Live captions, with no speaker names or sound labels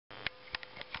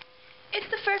It's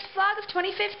the first vlog of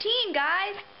 2015,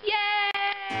 guys!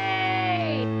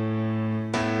 Yay!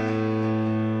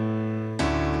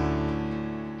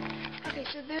 Okay,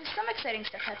 so there's some exciting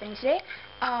stuff happening today.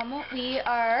 We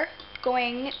are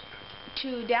going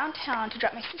to downtown to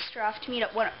drop my sister off to meet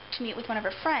with one of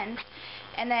her friends,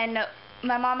 and then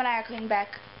my mom and I are coming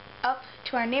back up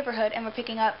to our neighborhood, and we're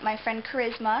picking up my friend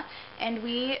Charisma, and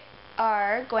we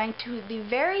are going to the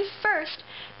very first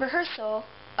rehearsal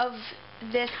of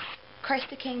this Christ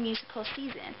the King musical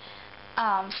season.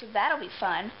 So that'll be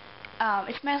fun.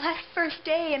 It's my last first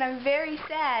day, and I'm very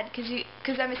sad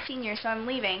because I'm a senior, so I'm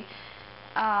leaving.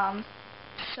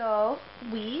 So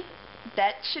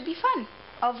that should be fun.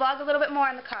 I'll vlog a little bit more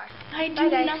in the car. I do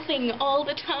nothing all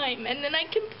the time, and then I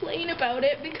complain about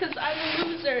it because I'm a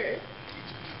loser.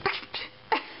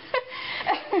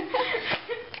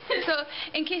 So,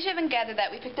 in case you haven't gathered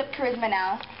that, we picked up Charisma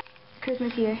now.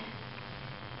 Charisma's here.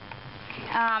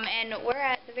 And we're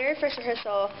at the very first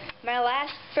rehearsal. My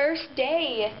last first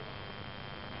day.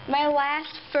 My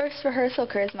last first rehearsal,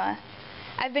 Charisma.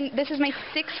 This is my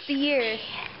 6th year.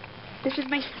 This is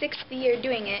my 6th year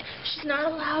doing it. She's not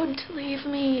allowed to leave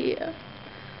me.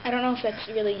 I don't know if that's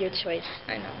really your choice.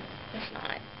 I know. It's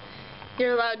not.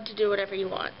 You're allowed to do whatever you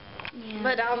want. Yeah.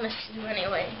 But I'll miss you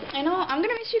anyway. I know. I'm going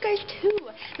to miss you guys too.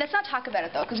 Let's not talk about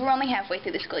it though, because we're only halfway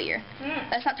through the school year.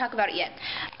 Let's not talk about it yet.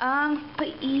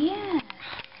 But yeah.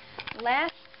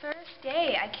 Last first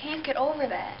day. I can't get over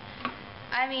that.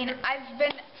 I mean, I've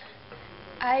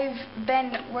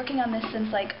been working on this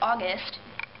since like August.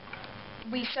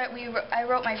 I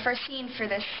wrote my first scene for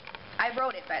this. I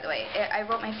wrote it, by the way. I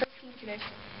wrote my first scene for this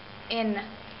in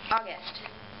August.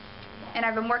 And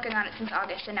I've been working on it since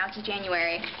August, and now it's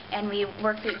January. And we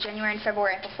work through January and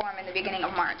February and perform in the beginning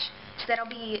of March. So that'll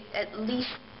be at least,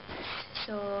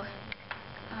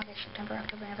 August, September,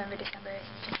 October, November, December,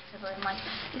 January, February, March.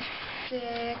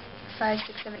 5,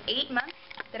 6, 7, 8 months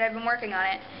that I've been working on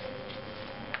it.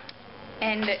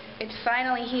 And it's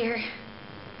finally here.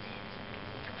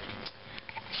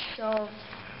 So,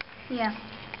 yeah.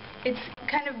 It's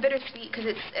kind of bittersweet because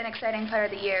it's an exciting part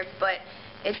of the year, but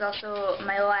it's also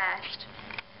my last.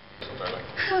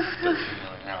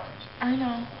 I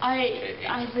know.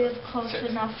 I live close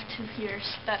enough to here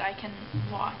that I can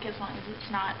walk as long as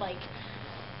it's not like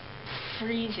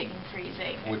freezing.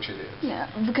 Which it is. Yeah,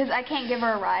 because I can't give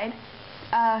her a ride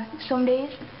some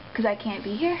days because I can't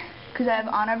be here because I have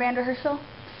honor band rehearsal.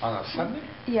 On a Sunday?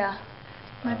 Yeah.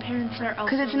 My parents are also...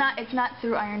 Because it's not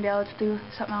through Irondale, it's through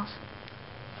something else.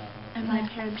 And my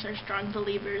parents are strong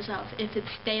believers of if it's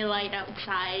daylight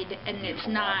outside and it's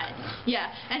not,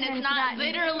 and it's not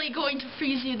literally going to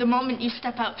freeze you the moment you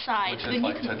step outside, Which then is you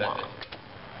like can today. walk.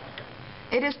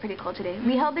 It is pretty cold today.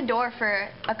 We held the door for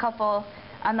a couple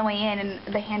on the way in, and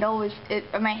the handle was,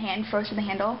 my hand froze to the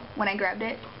handle when I grabbed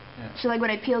it. Yeah. So like when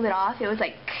I peeled it off, it was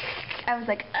like, I was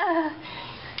like, ugh.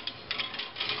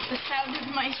 The sound of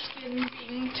my skin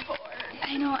being torn.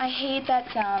 I know, I hate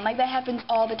that sound. Like that happens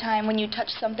all the time when you touch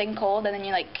something cold and then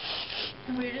you're like...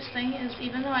 The weirdest thing is,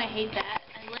 even though I hate that,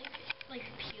 I like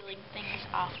peeling things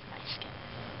off my skin.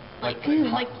 Like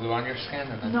hot glue on your skin?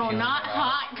 And then no, not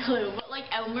hot glue, but like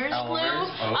Elmer's glue.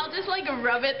 Oh. I'll just like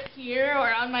rub it here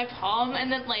or on my palm, and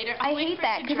then later I'll I hate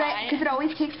that because it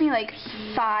always takes me like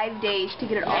 5 days to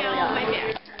get it all the way off. my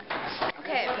back.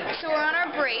 Okay, so we're on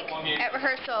our break at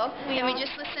rehearsal, and we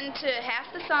just listened to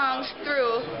half the songs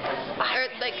through. I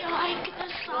like the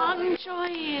song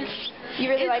choice. You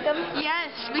really like them?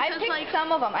 Yes, I because picked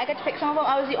some of them. I got to pick some of them.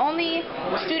 I was the only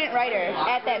student writer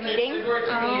at that meeting.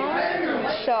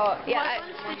 So, yeah. What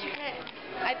ones did you pick?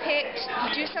 I picked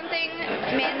Do Something,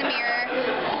 Man in the Mirror,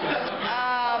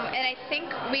 and I think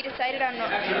we decided on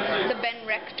the Ben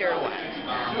Rector one.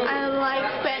 I like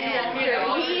Ben Rector.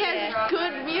 He has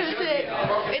good music.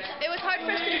 It was hard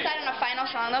for us to decide on a final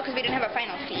song though, because we didn't have a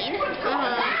final scene.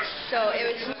 So it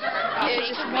was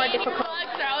just more difficult.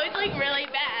 Vlogs are always like really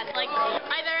bad. Like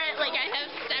either like I have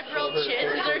several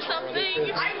chins or something,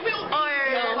 or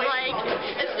like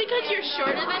it's because you're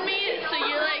shorter than me, so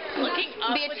you're like looking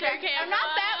up with your camera. I'm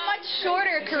not that much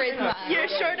shorter, Charisma. You're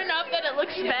short enough that it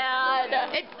looks bad.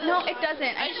 No, it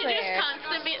doesn't. I should just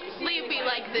constantly be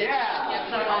like this.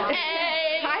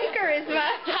 Hey. Hi, Charisma.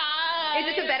 Hi.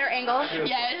 Is this a better angle?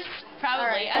 Yes,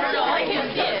 probably. I don't know. I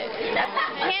can't see it.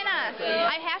 Hannah,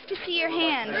 I have to see your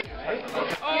hand.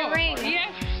 Your ring.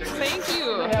 Yes, thank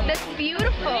you. That's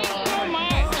beautiful. Thank you so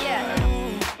much. Yeah.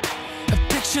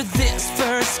 Picture this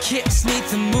first kiss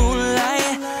neath the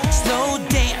moonlight. Slow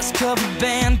dance, cover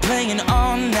band playing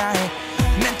all night.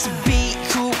 Meant to be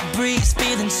cool breeze,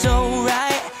 feeling so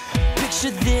right.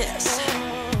 Picture this,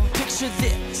 picture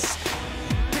this,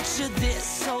 picture this.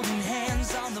 So